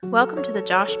Welcome to the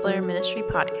Josh Blair Ministry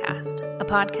Podcast, a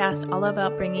podcast all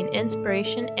about bringing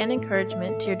inspiration and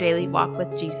encouragement to your daily walk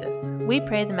with Jesus. We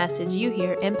pray the message you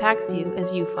hear impacts you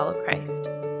as you follow Christ.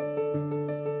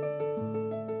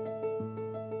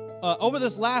 Over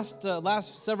this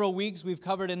last several weeks, we've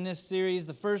covered in this series,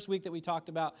 the first week that we talked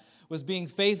about was being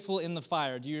faithful in the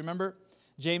fire. Do you remember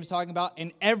James talking about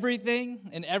in everything,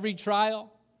 in every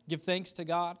trial, give thanks to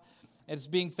God? It's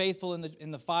being faithful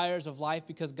in the fires of life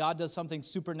because God does something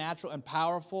supernatural and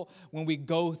powerful when we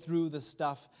go through the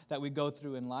stuff that we go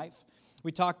through in life.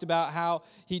 We talked about how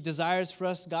God desires for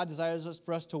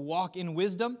us to walk in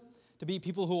wisdom, to be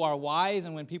people who are wise,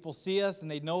 and when people see us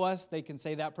and they know us, they can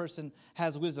say that person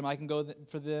has wisdom. I can go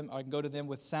to them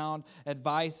with sound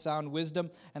advice, sound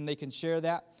wisdom, and they can share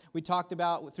that. We talked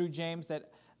about through James that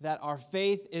our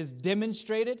faith is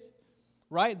demonstrated,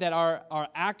 right? That our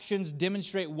actions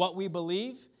demonstrate what we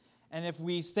believe. And if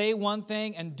we say one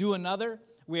thing and do another,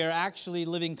 we are actually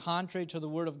living contrary to the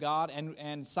Word of God.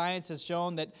 And science has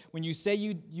shown that when you say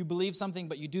you believe something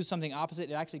but you do something opposite,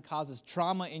 it actually causes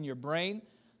trauma in your brain.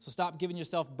 So stop giving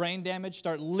yourself brain damage.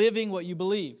 Start living what you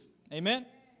believe. Amen?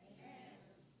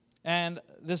 And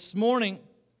this morning,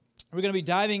 we're going to be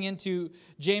diving into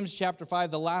James chapter 5,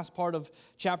 the last part of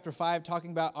chapter 5,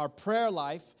 talking about our prayer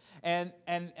life. And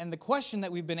the question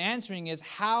that we've been answering is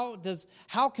how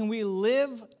can we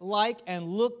live like and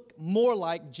look more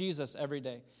like Jesus every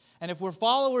day? And if we're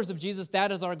followers of Jesus,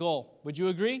 that is our goal. Would you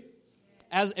agree?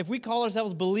 If we call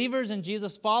ourselves believers in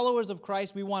Jesus, followers of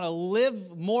Christ, we want to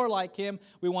live more like Him.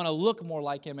 We want to look more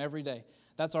like Him every day.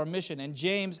 That's our mission. And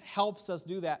James helps us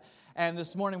do that. And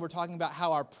this morning we're talking about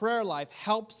how our prayer life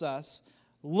helps us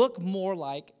look more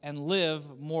like and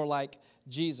live more like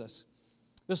Jesus.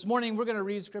 This morning, we're going to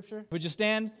read Scripture. Would you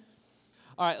stand?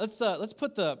 All right, let's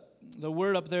put the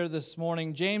word up there this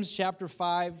morning. James chapter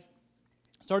 5,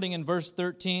 starting in verse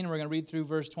 13. We're going to read through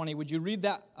verse 20. Would you read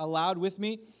that aloud with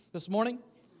me this morning?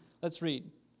 Let's read.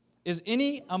 Is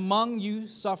any among you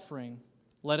suffering?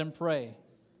 Let him pray.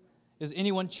 Is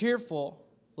anyone cheerful?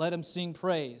 Let him sing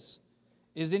praise.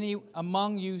 Is any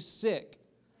among you sick?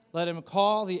 Let him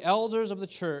call the elders of the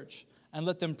church and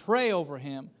let them pray over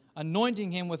him,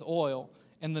 anointing him with oil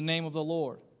in the name of the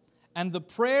Lord. And the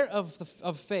prayer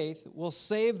of faith will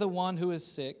save the one who is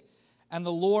sick, and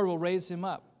the Lord will raise him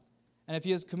up. And if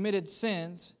he has committed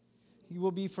sins, he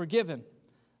will be forgiven.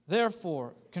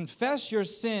 Therefore, confess your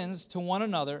sins to one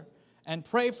another and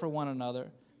pray for one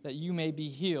another that you may be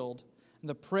healed. And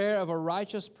the prayer of a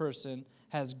righteous person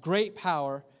has great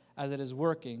power as it is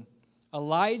working.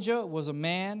 Elijah was a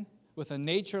man with a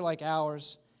nature like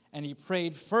ours, and he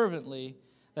prayed fervently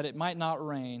that it might not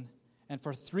rain. And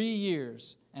for 3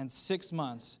 years and 6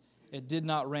 months, it did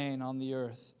not rain on the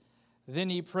earth. Then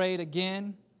he prayed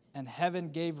again, and heaven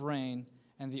gave rain,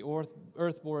 and the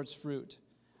earth bore its fruit.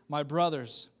 My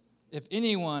brothers, if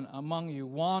anyone among you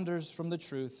wanders from the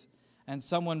truth, and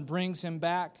someone brings him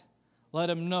back, let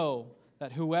him know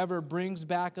that whoever brings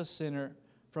back a sinner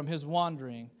from his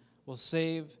wandering will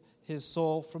save his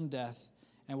soul from death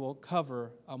and will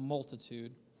cover a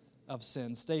multitude of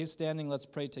sins. Stay standing, let's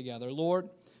pray together. Lord,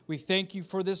 we thank you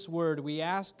for this word. We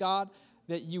ask, God,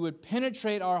 that you would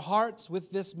penetrate our hearts with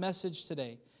this message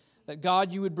today. That,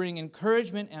 God, you would bring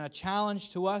encouragement and a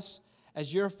challenge to us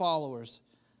as your followers.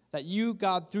 That you,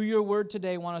 God, through your word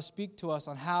today, want to speak to us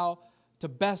on how to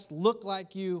best look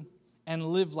like you and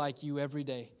live like you every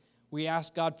day. We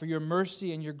ask, God, for your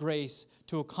mercy and your grace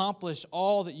to accomplish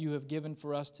all that you have given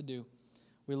for us to do.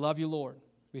 We love you, Lord.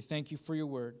 We thank you for your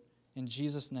word. In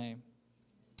Jesus' name,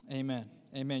 amen.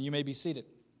 Amen. You may be seated.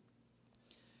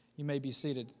 You may be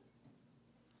seated.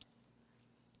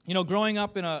 You know, growing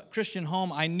up in a Christian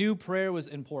home, I knew prayer was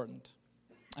important.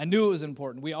 I knew it was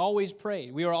important. We always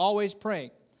prayed. We were always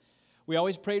praying. We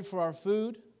always prayed for our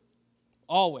food.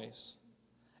 Always.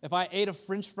 If I ate a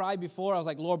French fry before, I was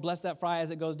like, Lord, bless that fry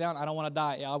as it goes down. I don't want to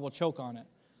die. I will choke on it.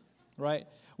 Right?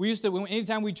 We used to,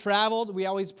 anytime we traveled, we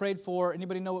always prayed for,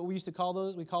 anybody know what we used to call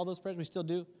those? We call those prayers, we still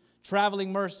do.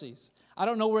 Traveling mercies. I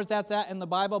don't know where that's at in the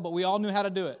Bible, but we all knew how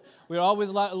to do it. We were always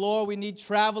like, Lord, we need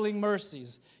traveling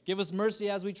mercies. Give us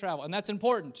mercy as we travel. And that's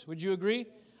important. Would you agree?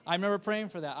 I remember praying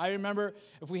for that. I remember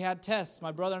if we had tests,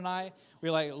 my brother and I, we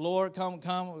were like, Lord, come.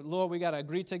 Lord, we got to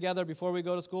agree together before we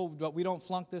go to school, but we don't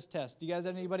flunk this test. Do you guys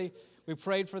have anybody? We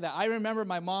prayed for that. I remember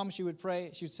my mom, she would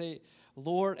pray. She would say,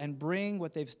 Lord, and bring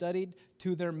what they've studied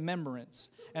to their remembrance.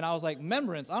 And I was like,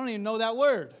 remembrance? I don't even know that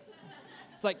word.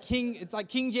 It's like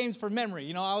King James for memory.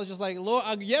 You know, I was just like, Lord,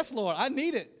 yes, Lord, I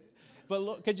need it. But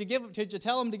Lord, could you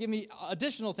tell him to give me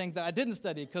additional things that I didn't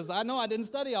study? Because I know I didn't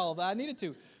study all of that. I needed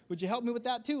to. Would you help me with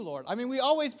that too, Lord? I mean, we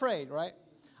always prayed, right?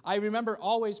 I remember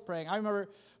always praying. I remember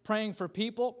praying for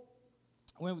people.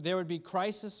 When there would be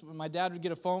crisis, when my dad would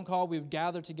get a phone call, we would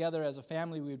gather together as a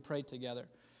family, we would pray together.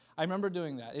 I remember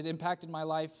doing that. It impacted my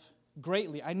life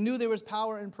greatly. I knew there was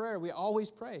power in prayer. We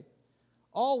always prayed.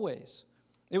 Always.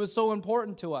 It was so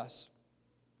important to us.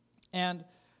 And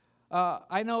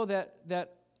I know that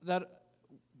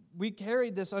we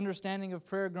carried this understanding of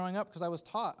prayer growing up because I was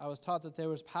taught. I was taught that there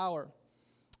was power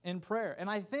in prayer. And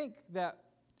I think that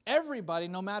everybody,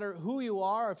 no matter who you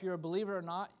are, if you're a believer or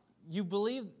not, you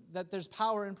believe that there's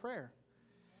power in prayer.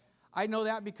 I know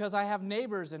that because I have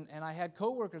neighbors and I had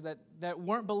coworkers that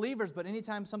weren't believers, but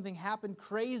anytime something happened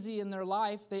crazy in their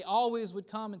life, they always would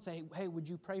come and say, hey, would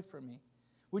you pray for me?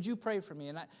 Would you pray for me?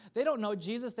 And they don't know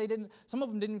Jesus. Some of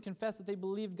them didn't confess that they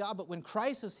believed God, but when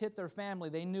crisis hit their family,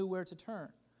 they knew where to turn.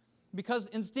 Because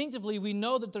instinctively, we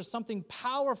know that there's something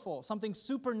powerful, something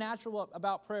supernatural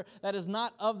about prayer that is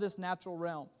not of this natural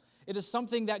realm. It is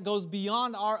something that goes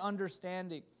beyond our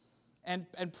understanding. And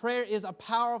prayer is a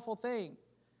powerful thing.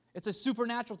 It's a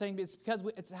supernatural thing. It's because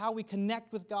it's how we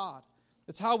connect with God.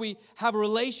 It's how we have a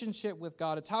relationship with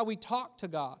God. It's how we talk to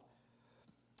God.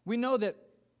 We know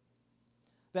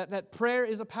that prayer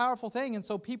is a powerful thing, and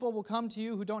so people will come to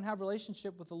you who don't have a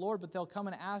relationship with the Lord, but they'll come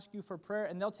and ask you for prayer,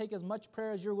 and they'll take as much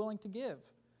prayer as you're willing to give.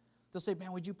 They'll say,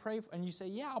 man, would you pray? And you say,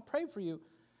 yeah, I'll pray for you.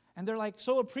 And they're like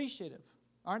so appreciative,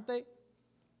 aren't they?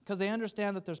 Because they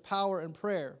understand that there's power in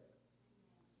prayer.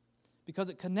 Because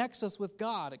it connects us with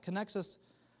God. It connects us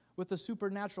with the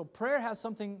supernatural. Prayer has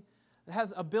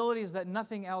abilities that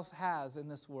nothing else has in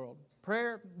this world.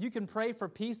 Prayer, you can pray for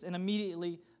peace, and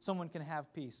immediately someone can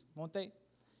have peace, won't they?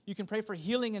 You can pray for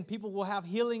healing, and people will have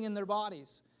healing in their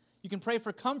bodies. You can pray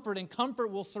for comfort, and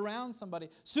comfort will surround somebody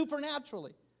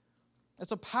supernaturally.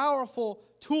 It's a powerful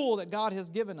tool that God has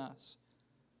given us.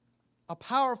 A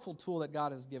powerful tool that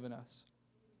God has given us.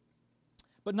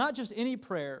 But not just any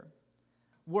prayer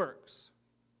works.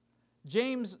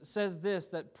 James says this,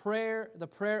 that the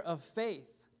prayer of faith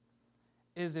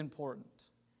is important.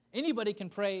 Anybody can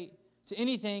pray to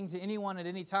anything, to anyone at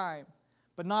any time,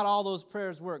 but not all those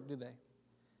prayers work, do they?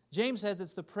 James says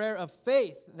it's the prayer of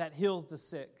faith that heals the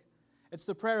sick. It's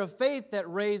the prayer of faith that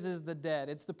raises the dead.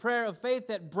 It's the prayer of faith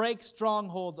that breaks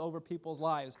strongholds over people's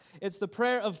lives. It's the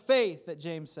prayer of faith that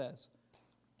James says.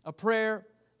 A prayer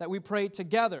that we pray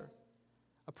together.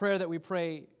 A prayer that we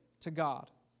pray to God.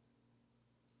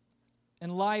 In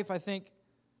life, I think,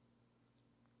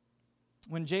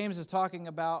 when James is talking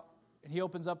about, and he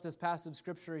opens up this passage of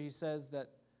Scripture, he says that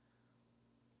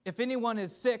if anyone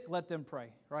is sick, let them pray,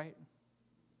 right?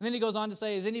 And then he goes on to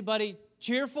say, is anybody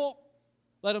cheerful?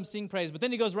 Let them sing praise. But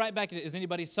then he goes right back to, is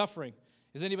anybody suffering?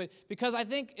 Because I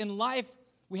think in life,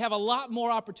 we have a lot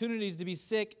more opportunities to be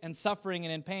sick and suffering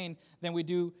and in pain than we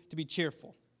do to be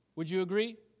cheerful. Would you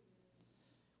agree?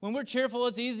 When we're cheerful,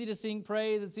 it's easy to sing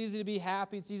praise. It's easy to be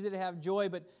happy. It's easy to have joy.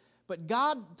 But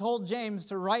God told James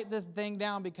to write this thing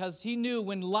down because he knew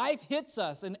when life hits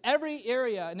us in every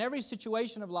area, in every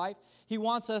situation of life, he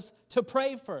wants us to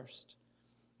pray first.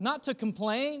 Not to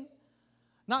complain,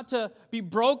 not to be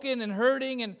broken and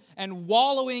hurting and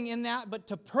wallowing in that, but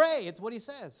to pray. It's what he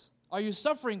says. Are you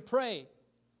suffering? Pray.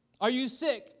 Are you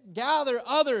sick? Gather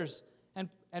others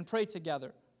and pray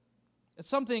together. It's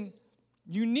something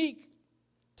unique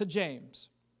to James.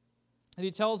 And he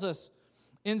tells us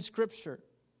in Scripture,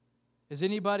 is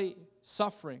anybody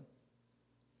suffering?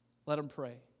 Let him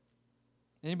pray.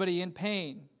 Anybody in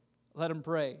pain? Let him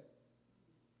pray.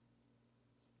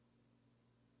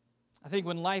 I think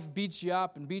when life beats you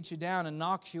up and beats you down and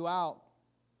knocks you out,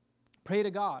 pray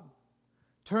to God.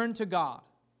 Turn to God.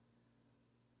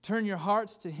 Turn your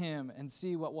hearts to Him and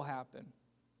see what will happen.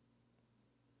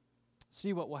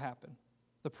 See what will happen.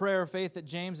 The prayer of faith that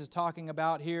James is talking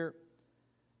about here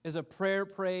is a prayer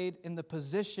prayed in the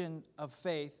position of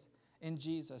faith in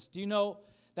Jesus. Do you know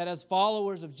that as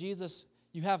followers of Jesus,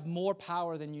 you have more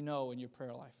power than you know in your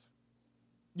prayer life?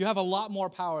 You have a lot more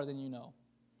power than you know.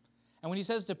 And when he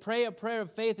says to pray a prayer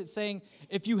of faith, it's saying,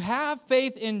 if you have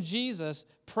faith in Jesus,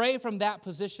 pray from that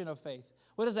position of faith.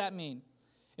 What does that mean?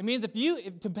 It means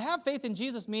to have faith in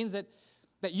Jesus means that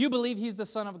you believe He's the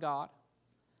Son of God,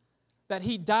 that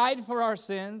He died for our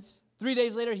sins. 3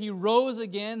 days later, He rose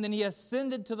again, then He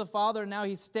ascended to the Father, and now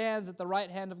He stands at the right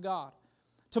hand of God.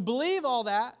 To believe all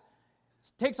that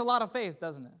takes a lot of faith,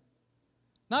 doesn't it?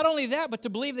 Not only that, but to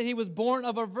believe that He was born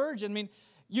of a virgin. I mean,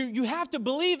 you have to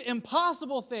believe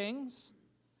impossible things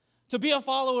to be a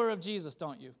follower of Jesus,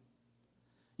 don't you?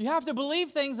 You have to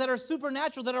believe things that are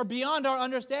supernatural, that are beyond our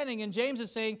understanding. And James is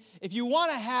saying, if you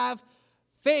want to have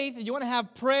faith, and you want to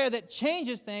have prayer that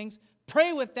changes things,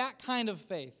 pray with that kind of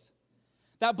faith.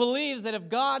 that believes that if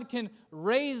God can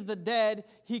raise the dead,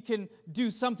 he can do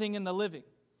something in the living.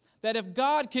 That if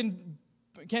God can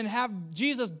have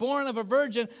Jesus born of a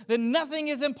virgin, then nothing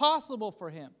is impossible for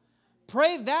him.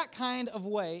 Pray that kind of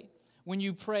way when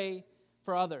you pray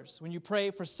for others, when you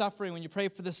pray for suffering, when you pray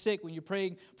for the sick, when you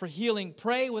pray for healing.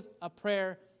 Pray with a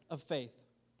prayer of faith.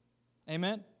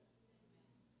 Amen?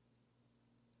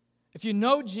 If you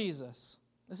know Jesus,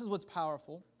 this is what's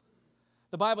powerful.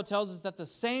 The Bible tells us that the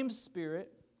same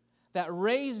Spirit that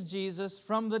raised Jesus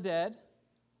from the dead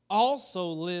also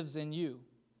lives in you.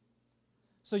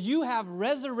 So you have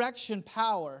resurrection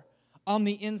power on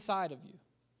the inside of you.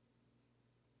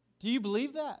 Do you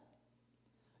believe that?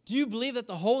 Do you believe that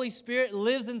the Holy Spirit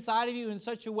lives inside of you in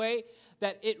such a way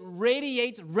that it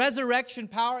radiates resurrection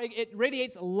power, it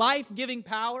radiates life-giving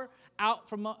power out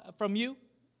from you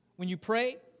when you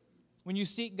pray, when you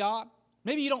seek God?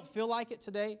 Maybe you don't feel like it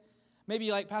today. Maybe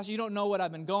you're like, Pastor, you don't know what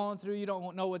I've been going through. You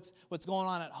don't know what's going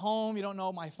on at home. You don't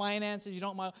know my finances. You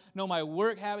don't know my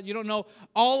work habits. You don't know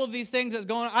all of these things that's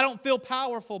going on. I don't feel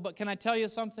powerful, but can I tell you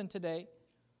something today?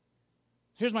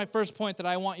 Here's my first point that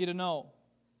I want you to know.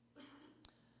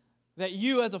 That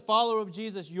you, as a follower of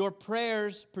Jesus, your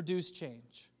prayers produce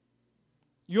change.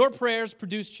 Your prayers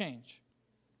produce change.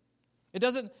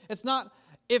 It's not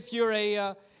if you're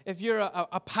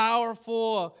a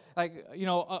powerful,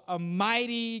 a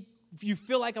mighty, if you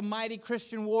feel like a mighty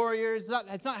Christian warrior. It's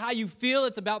not how you feel.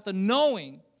 It's about the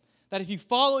knowing that if you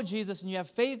follow Jesus and you have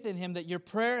faith in him, that your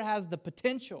prayer has the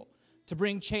potential to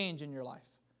bring change in your life.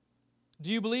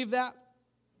 Do you believe that?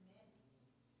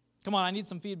 Come on, I need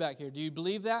some feedback here. Do you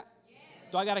believe that? Yes.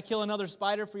 Do I got to kill another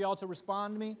spider for y'all to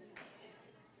respond to me?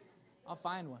 I'll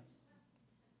find one.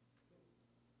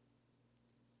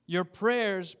 Your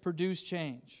prayers produce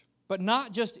change, but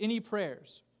not just any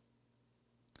prayers.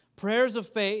 Prayers of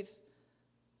faith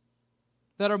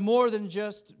that are more than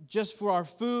just for our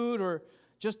food or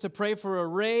just to pray for a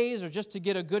raise or just to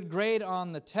get a good grade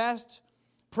on the test.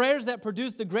 Prayers that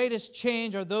produce the greatest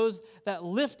change are those that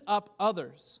lift up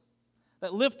others,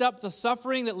 that lift up the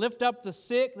suffering, that lift up the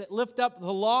sick, that lift up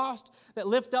the lost, that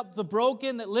lift up the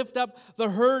broken, that lift up the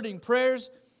hurting. Prayers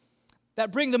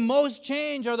that bring the most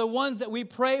change are the ones that we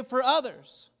pray for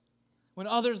others. When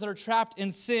others that are trapped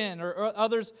in sin or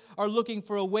others are looking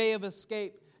for a way of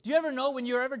escape. Do you ever know when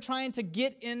you're ever trying to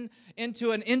get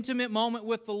into an intimate moment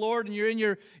with the Lord and you're in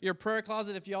your prayer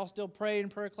closet, if you all still pray in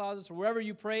prayer closets or wherever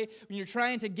you pray, when you're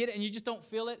trying to get it and you just don't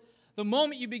feel it, the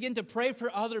moment you begin to pray for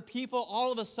other people,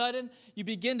 all of a sudden you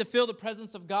begin to feel the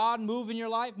presence of God move in your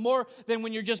life more than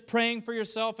when you're just praying for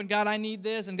yourself and God, I need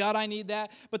this and God, I need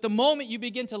that. But the moment you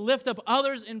begin to lift up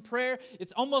others in prayer,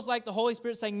 it's almost like the Holy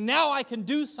Spirit saying, now I can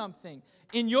do something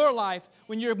in your life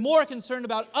when you're more concerned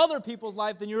about other people's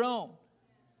life than your own.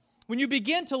 When you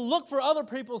begin to look for other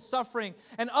people's suffering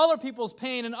and other people's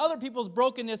pain and other people's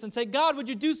brokenness and say, God, would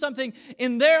you do something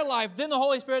in their life? Then the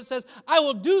Holy Spirit says, I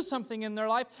will do something in their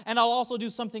life and I'll also do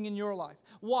something in your life.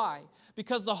 Why?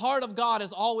 Because the heart of God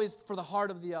is always for the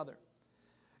heart of the other.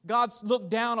 God's looked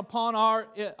down upon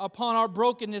our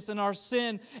brokenness and our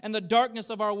sin and the darkness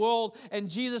of our world. And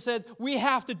Jesus said, we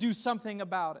have to do something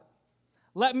about it.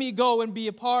 Let me go and be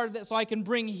a part of that so I can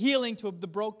bring healing to the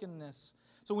brokenness.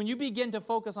 So when you begin to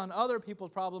focus on other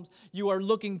people's problems, you are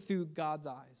looking through God's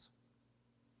eyes.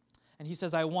 And he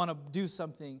says, I want to do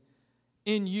something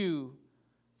in you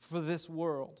for this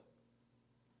world.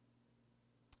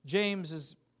 James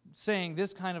is saying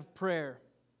this kind of prayer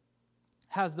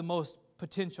has the most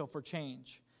potential for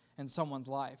change in someone's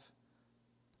life.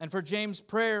 And for James,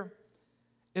 prayer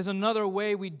is another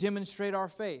way we demonstrate our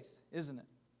faith, isn't it?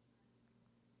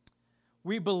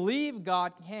 We believe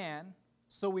God can,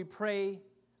 so we pray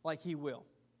like he will.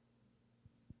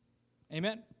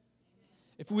 Amen?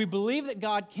 If we believe that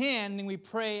God can, then we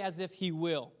pray as if he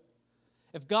will.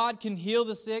 If God can heal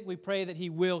the sick, we pray that he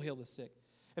will heal the sick.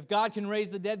 If God can raise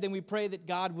the dead, then we pray that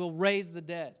God will raise the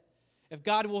dead.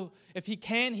 If he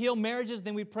can heal marriages,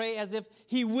 then we pray as if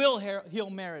he will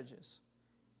heal marriages.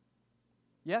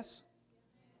 Yes?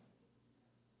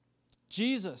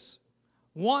 Jesus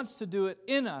wants to do it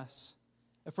in us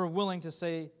if we're willing to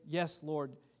say, yes,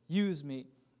 Lord, use me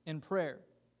in prayer.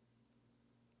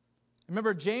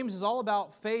 Remember, James is all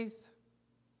about faith.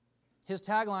 His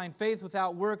tagline, faith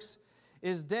without works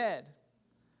is dead.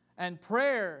 And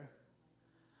prayer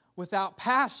without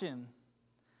passion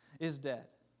is dead.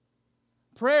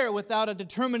 Prayer without a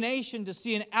determination to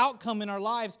see an outcome in our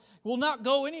lives will not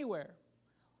go anywhere.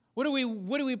 What are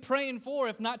we praying for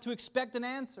if not to expect an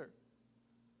answer?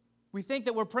 We think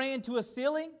that we're praying to a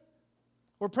ceiling?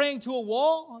 We're praying to a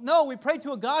wall? No, we pray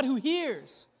to a God who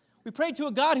hears. We pray to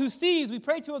a God who sees. We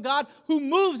pray to a God who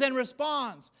moves and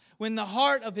responds when the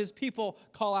heart of his people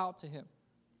call out to him.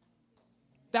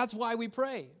 That's why we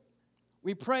pray.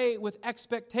 We pray with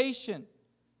expectation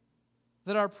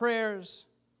that our prayers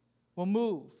will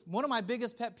move. One of my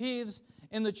biggest pet peeves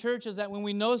in the church is that when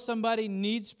we know somebody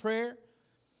needs prayer,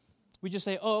 we just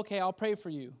say, oh, okay, I'll pray for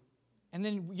you. And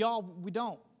then we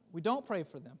don't. We don't pray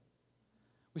for them.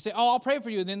 We say, oh, I'll pray for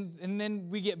you. And then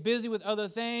we get busy with other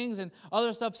things and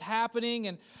other stuff's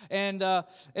happening. And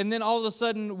then all of a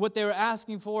sudden what they were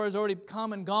asking for has already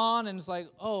come and gone. And it's like,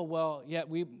 oh, well, yeah,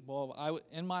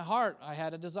 in my heart, I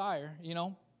had a desire,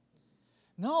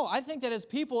 No, I think that as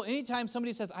people, anytime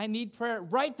somebody says, I need prayer,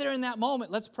 right there in that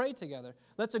moment, let's pray together.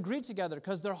 Let's agree together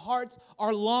because their hearts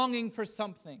are longing for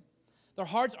something. Their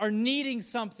hearts are needing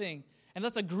something. And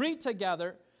let's agree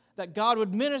together that God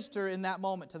would minister in that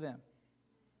moment to them.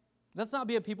 Let's not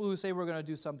be a people who say we're going to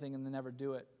do something and then never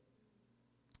do it.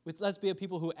 Let's be a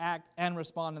people who act and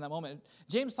respond in that moment.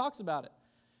 James talks about it.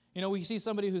 We see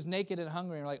somebody who's naked and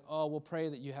hungry and we're like, oh, we'll pray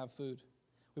that you have food.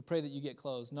 We pray that you get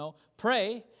clothes. No,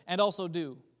 pray and also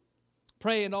do.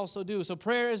 Pray and also do. So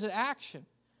prayer is an action.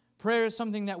 Prayer is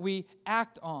something that we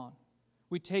act on.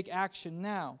 We take action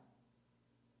now.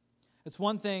 It's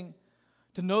one thing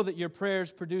to know that your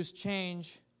prayers produce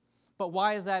change, but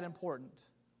why is that important?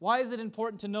 Why is it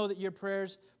important to know that your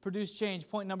prayers produce change?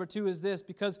 Point number 2 is this,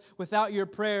 because without your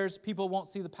prayers, people won't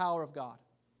see the power of God.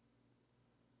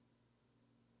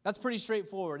 That's pretty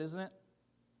straightforward, isn't it?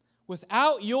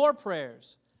 Without your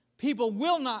prayers, people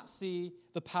will not see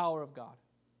the power of God.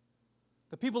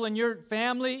 The people in your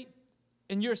family,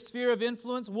 in your sphere of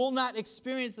influence, will not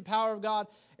experience the power of God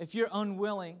if you're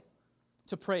unwilling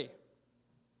to pray.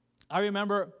 I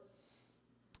remember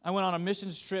I went on a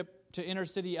missions trip to inner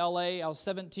city LA. I was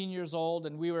 17 years old,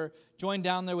 and we were joined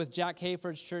down there with Jack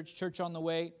Hayford's church, Church on the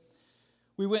Way.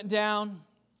 We went down,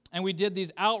 and we did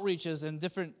these outreaches in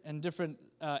different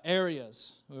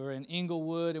areas. We were in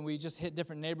Inglewood, and we just hit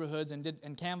different neighborhoods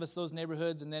and canvassed those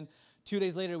neighborhoods, and then 2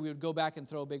 days later, we would go back and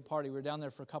throw a big party. We were down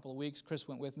there for a couple of weeks. Chris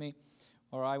went with me,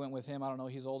 or I went with him. I don't know.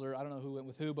 He's older. I don't know who went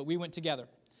with who, but we went together.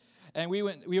 And we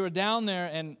were down there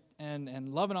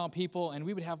and loving on people, and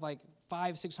we would have like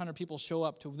 500-600 people show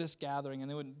up to this gathering,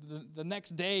 and the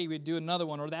next day we'd do another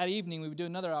one, or that evening we would do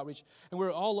another outreach, and we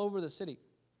were all over the city.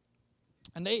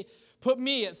 And they put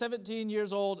me at 17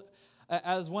 years old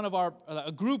as one of our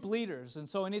group leaders, and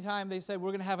so anytime they said,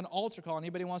 we're going to have an altar call,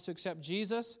 anybody wants to accept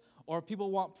Jesus, or if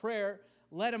people want prayer,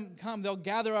 let them come. They'll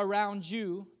gather around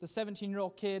you, the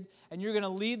 17-year-old kid, and you're going to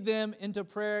lead them into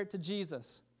prayer to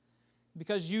Jesus,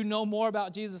 because you know more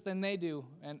about Jesus than they do,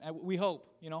 and we hope,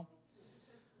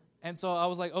 And so I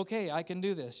was like, okay, I can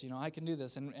do this, I can do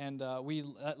this. And we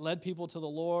led people to the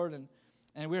Lord, and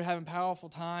we were having powerful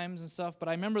times and stuff. But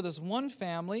I remember this one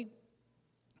family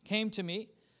came to me,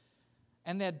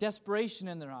 and they had desperation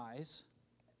in their eyes.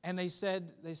 And they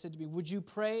said to me, would you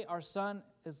pray? Our son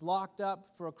is locked up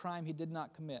for a crime he did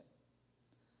not commit.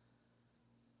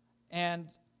 And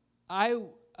I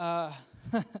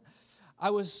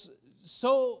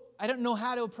I didn't know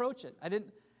how to approach it.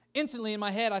 Instantly in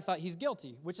my head, I thought, he's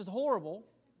guilty, which is horrible.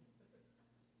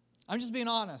 I'm just being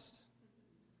honest.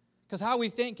 Because how we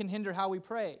think can hinder how we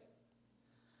pray.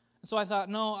 And so I thought,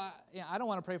 no, I don't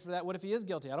want to pray for that. What if he is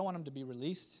guilty? I don't want him to be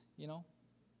released, And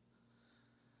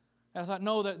I thought,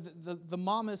 no, the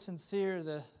mom is sincere.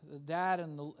 The dad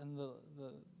and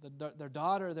their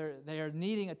daughter, they are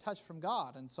needing a touch from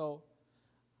God. And so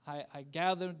I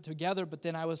gathered together, but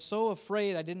then I was so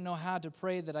afraid I didn't know how to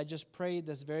pray that I just prayed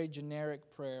this very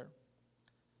generic prayer,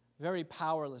 very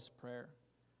powerless prayer.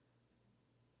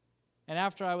 And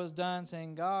after I was done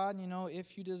saying, God,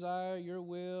 if you desire your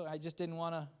will, I just didn't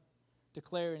want to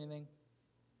declare anything.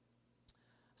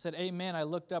 I said, amen. I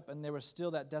looked up, and there was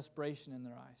still that desperation in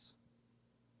their eyes.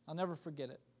 I'll never forget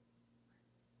it.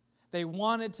 They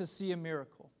wanted to see a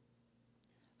miracle.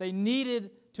 They needed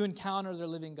to encounter their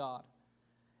living God.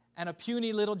 And a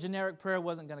puny little generic prayer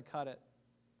wasn't going to cut it.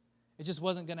 It just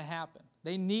wasn't going to happen.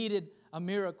 They needed a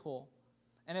miracle.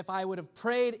 And if I would have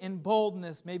prayed in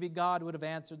boldness, maybe God would have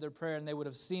answered their prayer and they would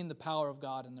have seen the power of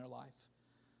God in their life.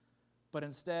 But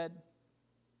instead,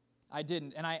 I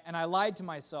didn't. And I lied to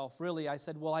myself, really. I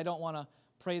said, well, I don't want to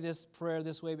pray this prayer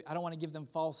this way. I don't want to give them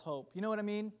false hope. You know what I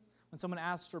mean? When someone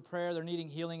asks for prayer, they're needing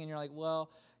healing, and you're like,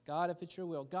 well, God, if it's your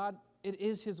will. God, it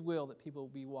is his will that people will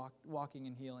be walking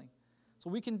in healing. So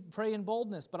we can pray in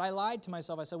boldness, but I lied to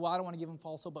myself. I said, well, I don't want to give him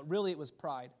false hope, but really it was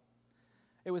pride.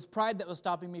 It was pride that was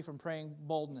stopping me from praying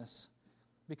boldness,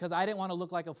 because I didn't want to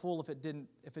look like a fool if it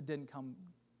didn't come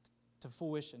to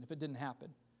fruition, if it didn't happen.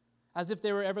 as if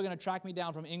they were ever going to track me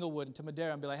down from Inglewood to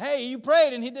Madera and be like, hey, you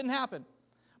prayed and it didn't happen.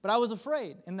 But I was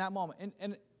afraid in that moment.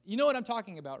 And you know what I'm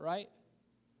talking about, right?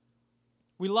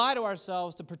 We lie to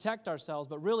ourselves to protect ourselves,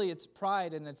 but really it's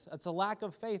pride and it's a lack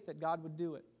of faith that God would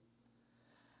do it.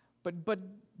 But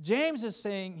James is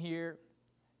saying here,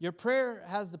 your prayer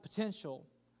has the potential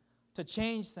to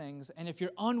change things, and if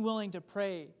you're unwilling to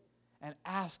pray and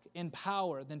ask in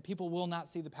power, then people will not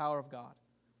see the power of God.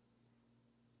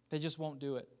 They just won't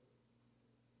do it.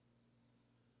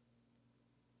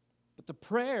 But the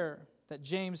prayer that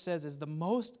James says is the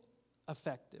most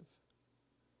effective,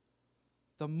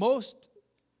 the most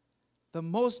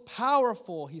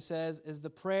powerful, he says, is the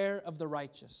prayer of the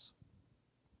righteous.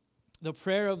 The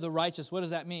prayer of the righteous, what does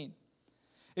that mean?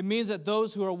 It means that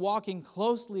those who are walking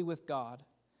closely with God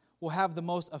will have the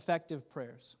most effective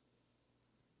prayers.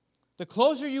 The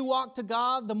closer you walk to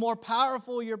God, the more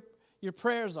powerful your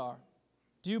prayers are.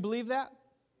 Do you believe that?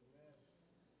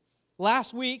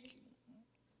 Last week,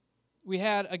 we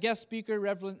had a guest speaker,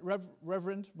 Reverend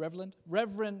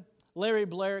Larry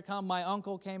Blair come. My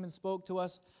uncle came and spoke to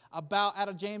us about out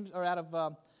of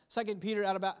 2 Peter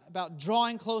about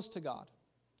drawing close to God.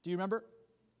 Do you remember?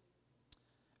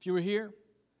 If you were here,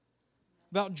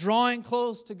 about drawing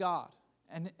close to God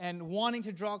and wanting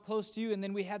to draw close to you. And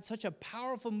then we had such a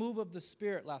powerful move of the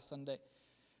Spirit last Sunday.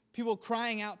 People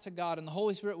crying out to God, and the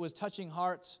Holy Spirit was touching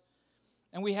hearts.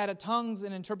 And we had a tongues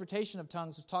and interpretation of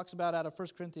tongues, which talks about out of 1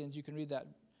 Corinthians. You can read that,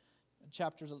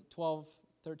 chapters 12,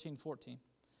 13, 14.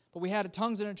 But we had a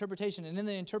tongues and interpretation. And in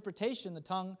the interpretation, the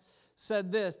tongue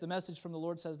said this, the message from the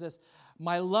Lord says this,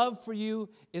 my love for you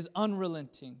is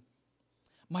unrelenting.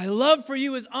 My love for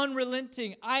you is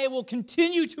unrelenting. I will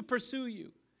continue to pursue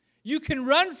you. You can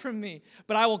run from me,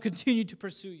 but I will continue to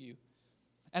pursue you.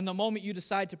 And the moment you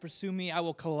decide to pursue me, I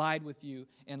will collide with you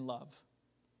in love.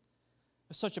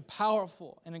 It's such a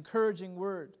powerful and encouraging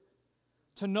word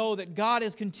to know that God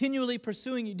is continually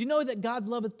pursuing you. Do you know that God's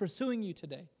love is pursuing you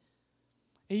today?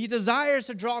 He desires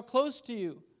to draw close to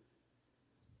you.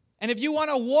 And if you want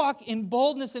to walk in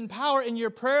boldness and power in your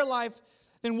prayer life,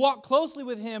 then walk closely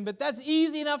with Him. But that's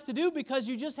easy enough to do because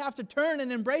you just have to turn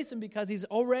and embrace Him because He's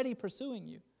already pursuing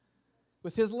you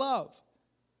with His love.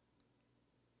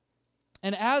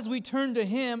 And as we turn to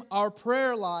Him, our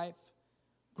prayer life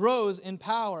grows in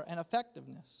power and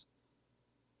effectiveness.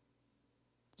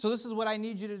 So this is what I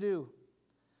need you to do.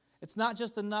 It's not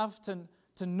just enough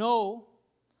to know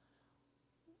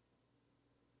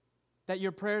that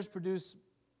your prayers produce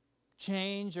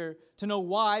change or to know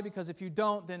why, because if you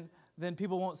don't, then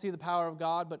people won't see the power of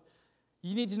God. But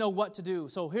you need to know what to do.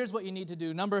 So here's what you need to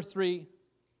do. Number 3,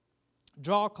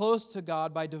 draw close to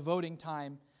God by devoting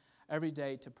time every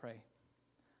day to pray.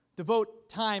 Devote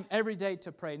time every day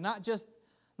to pray. Not just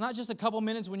a couple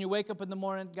minutes when you wake up in the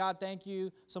morning, God, thank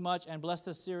you so much, and bless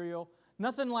this cereal.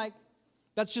 Nothing like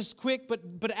that's just quick,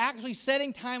 but actually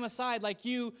setting time aside like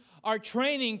you are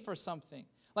training for something.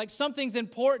 Like something's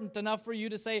important enough for you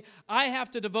to say, I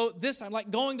have to devote this time.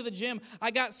 Like going to the gym,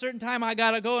 I got certain time I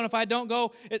got to go, and if I don't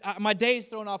go, my day's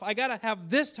thrown off. I got to have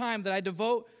this time that I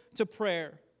devote to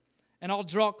prayer, and I'll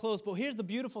draw close. But here's the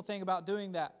beautiful thing about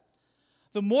doing that.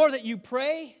 The more that you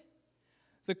pray,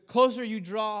 the closer you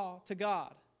draw to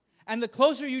God. And the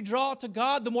closer you draw to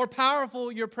God, the more powerful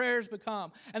your prayers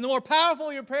become. And the more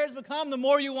powerful your prayers become, the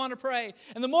more you want to pray.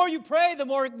 And the more you pray, the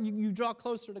more you draw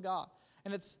closer to God.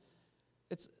 And it's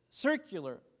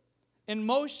circular, in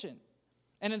motion.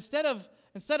 And instead of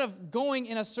going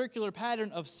in a circular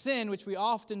pattern of sin, which we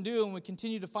often do, and we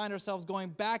continue to find ourselves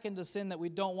going back into sin that we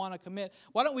don't want to commit,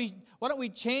 why don't we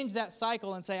change that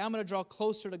cycle and say, I'm going to draw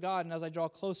closer to God, and as I draw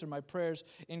closer, my prayers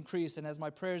increase, and as my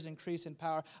prayers increase in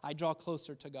power, I draw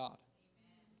closer to God.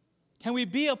 Can we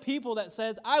be a people that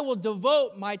says, I will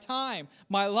devote my time,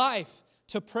 my life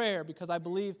to prayer, because I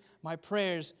believe my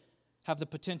prayers have the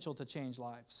potential to change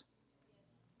lives.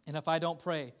 And if I don't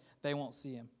pray, they won't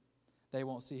see Him. They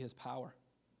won't see His power.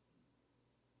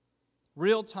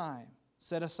 Real time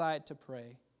set aside to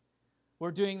pray.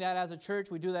 We're doing that as a church.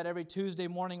 We do that every Tuesday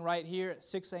morning right here at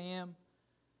 6 a.m.,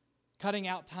 cutting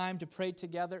out time to pray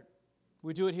together.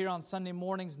 We do it here on Sunday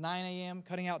mornings, 9 a.m.,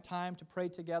 cutting out time to pray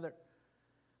together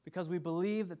because we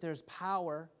believe that there's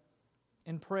power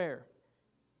in prayer.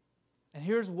 And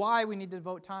here's why we need to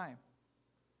devote time.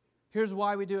 Here's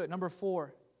why we do it. Number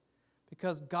 4,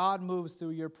 because God moves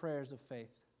through your prayers of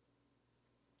faith.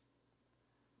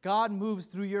 God moves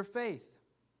through your faith.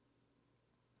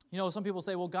 You know, some people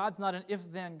say, well, God's not an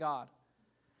if-then God.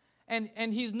 And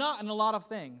He's not in a lot of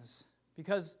things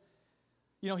because,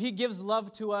 you know, He gives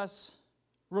love to us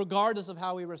regardless of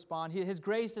how we respond. His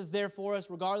grace is there for us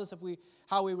regardless of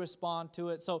how we respond to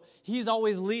it. So he's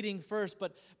always leading first.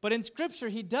 But in Scripture,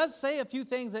 he does say a few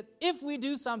things that if we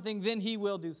do something, then he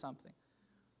will do something.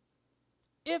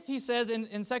 If he says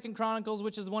in 2 Chronicles,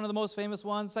 which is one of the most famous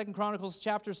ones, 2 Chronicles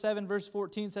chapter 7, verse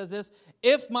 14 says this,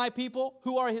 if my people,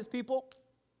 who are his people?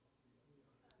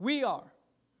 We are.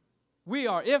 We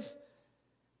are. If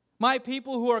my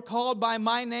people who are called by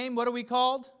my name, what are we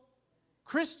called?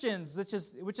 Christians,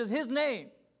 which is his name,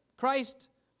 Christ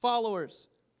followers.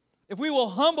 If we will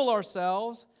humble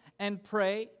ourselves and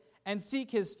pray and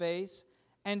seek his face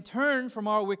and turn from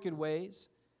our wicked ways,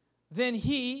 then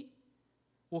he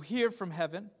will hear from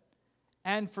heaven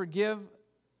and forgive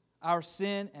our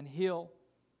sin and heal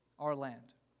our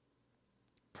land.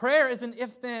 Prayer is an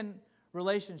if-then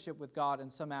relationship with God in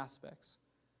some aspects.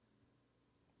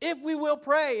 If we will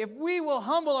pray, if we will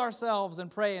humble ourselves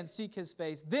and pray and seek his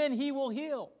face, then he will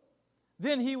heal.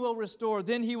 Then he will restore.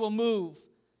 Then he will move.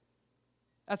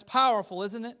 That's powerful,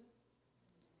 isn't it?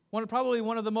 Probably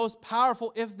one of the most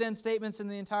powerful if-then statements in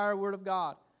the entire Word of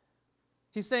God.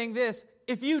 He's saying this,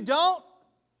 if you don't,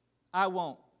 I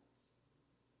won't.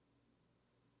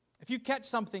 If you catch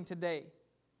something today,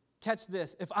 catch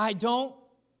this. If I don't,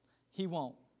 he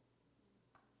won't.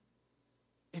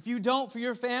 If you don't for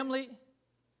your family,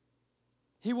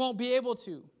 he won't be able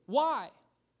to. Why?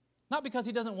 Not because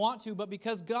he doesn't want to, but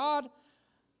because God,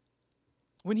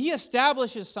 when he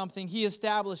establishes something, he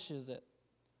establishes it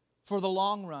for the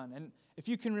long run. And if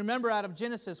you can remember out of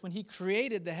Genesis, when he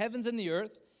created the heavens and the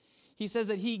earth, he says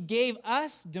that he gave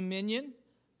us dominion,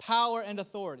 power, and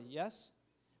authority, yes?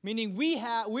 Meaning we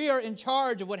are in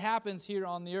charge of what happens here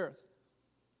on the earth.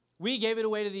 We gave it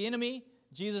away to the enemy.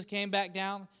 Jesus came back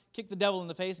down, kicked the devil in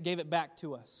the face, gave it back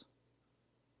to us.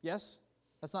 Yes?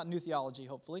 That's not new theology,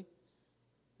 hopefully.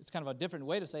 It's kind of a different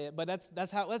way to say it, but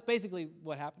that's basically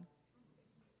what happened.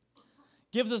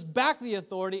 Gives us back the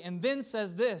authority and then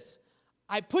says this,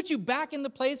 I put you back in the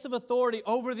place of authority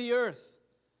over the earth.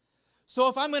 So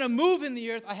if I'm going to move in the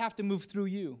earth, I have to move through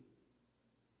you.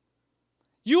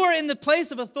 You are in the place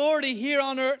of authority here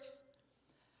on earth.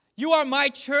 You are my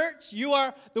church. You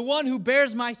are the one who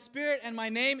bears my spirit and my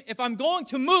name. If I'm going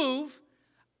to move,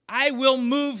 I will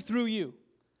move through you.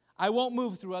 I won't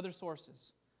move through other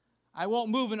sources. I won't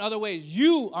move in other ways.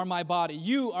 You are my body.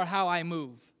 You are how I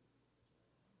move.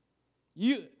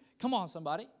 Come on,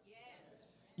 somebody. Yes.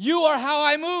 You are how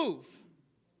I move.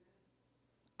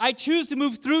 I choose to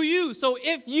move through you. So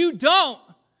if you don't,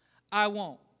 I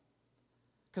won't.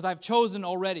 Because I've chosen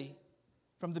already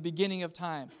from the beginning of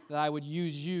time that I would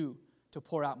use you to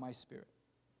pour out my spirit.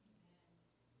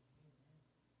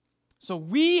 So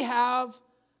we have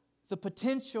the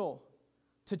potential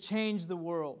to change the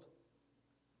world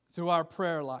through our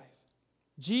prayer life.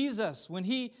 Jesus, when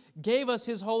he gave us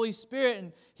his Holy Spirit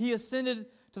and he ascended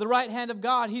to the right hand of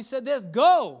God, he said this,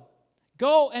 go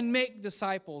and make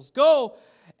disciples. Go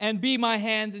and be my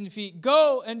hands and feet.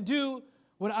 Go and do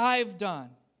what I've done.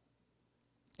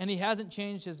 And he hasn't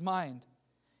changed his mind.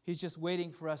 He's just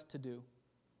waiting for us to do.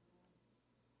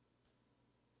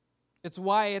 It's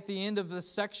why at the end of this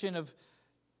section of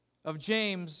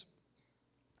James,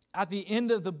 at the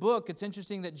end of the book, it's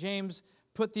interesting that James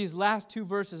put these last two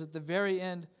verses at the very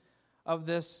end of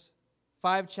this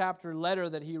 5-chapter letter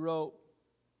that he wrote.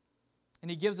 And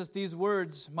he gives us these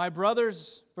words, my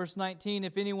brothers, verse 19,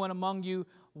 if anyone among you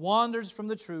wanders from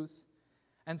the truth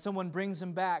and someone brings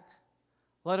him back,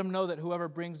 let him know that whoever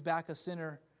brings back a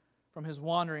sinner from his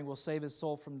wandering will save his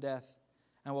soul from death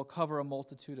and will cover a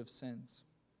multitude of sins.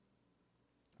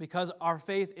 Because our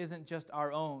faith isn't just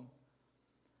our own.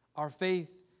 Our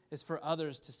faith is for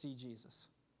others to see Jesus.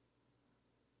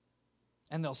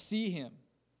 And they'll see him.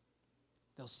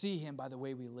 They'll see him by the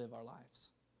way we live our lives.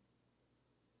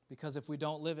 Because if we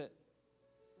don't live it,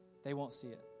 they won't see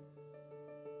it.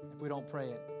 If we don't pray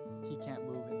it, he can't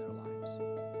move in their lives.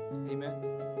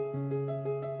 Amen.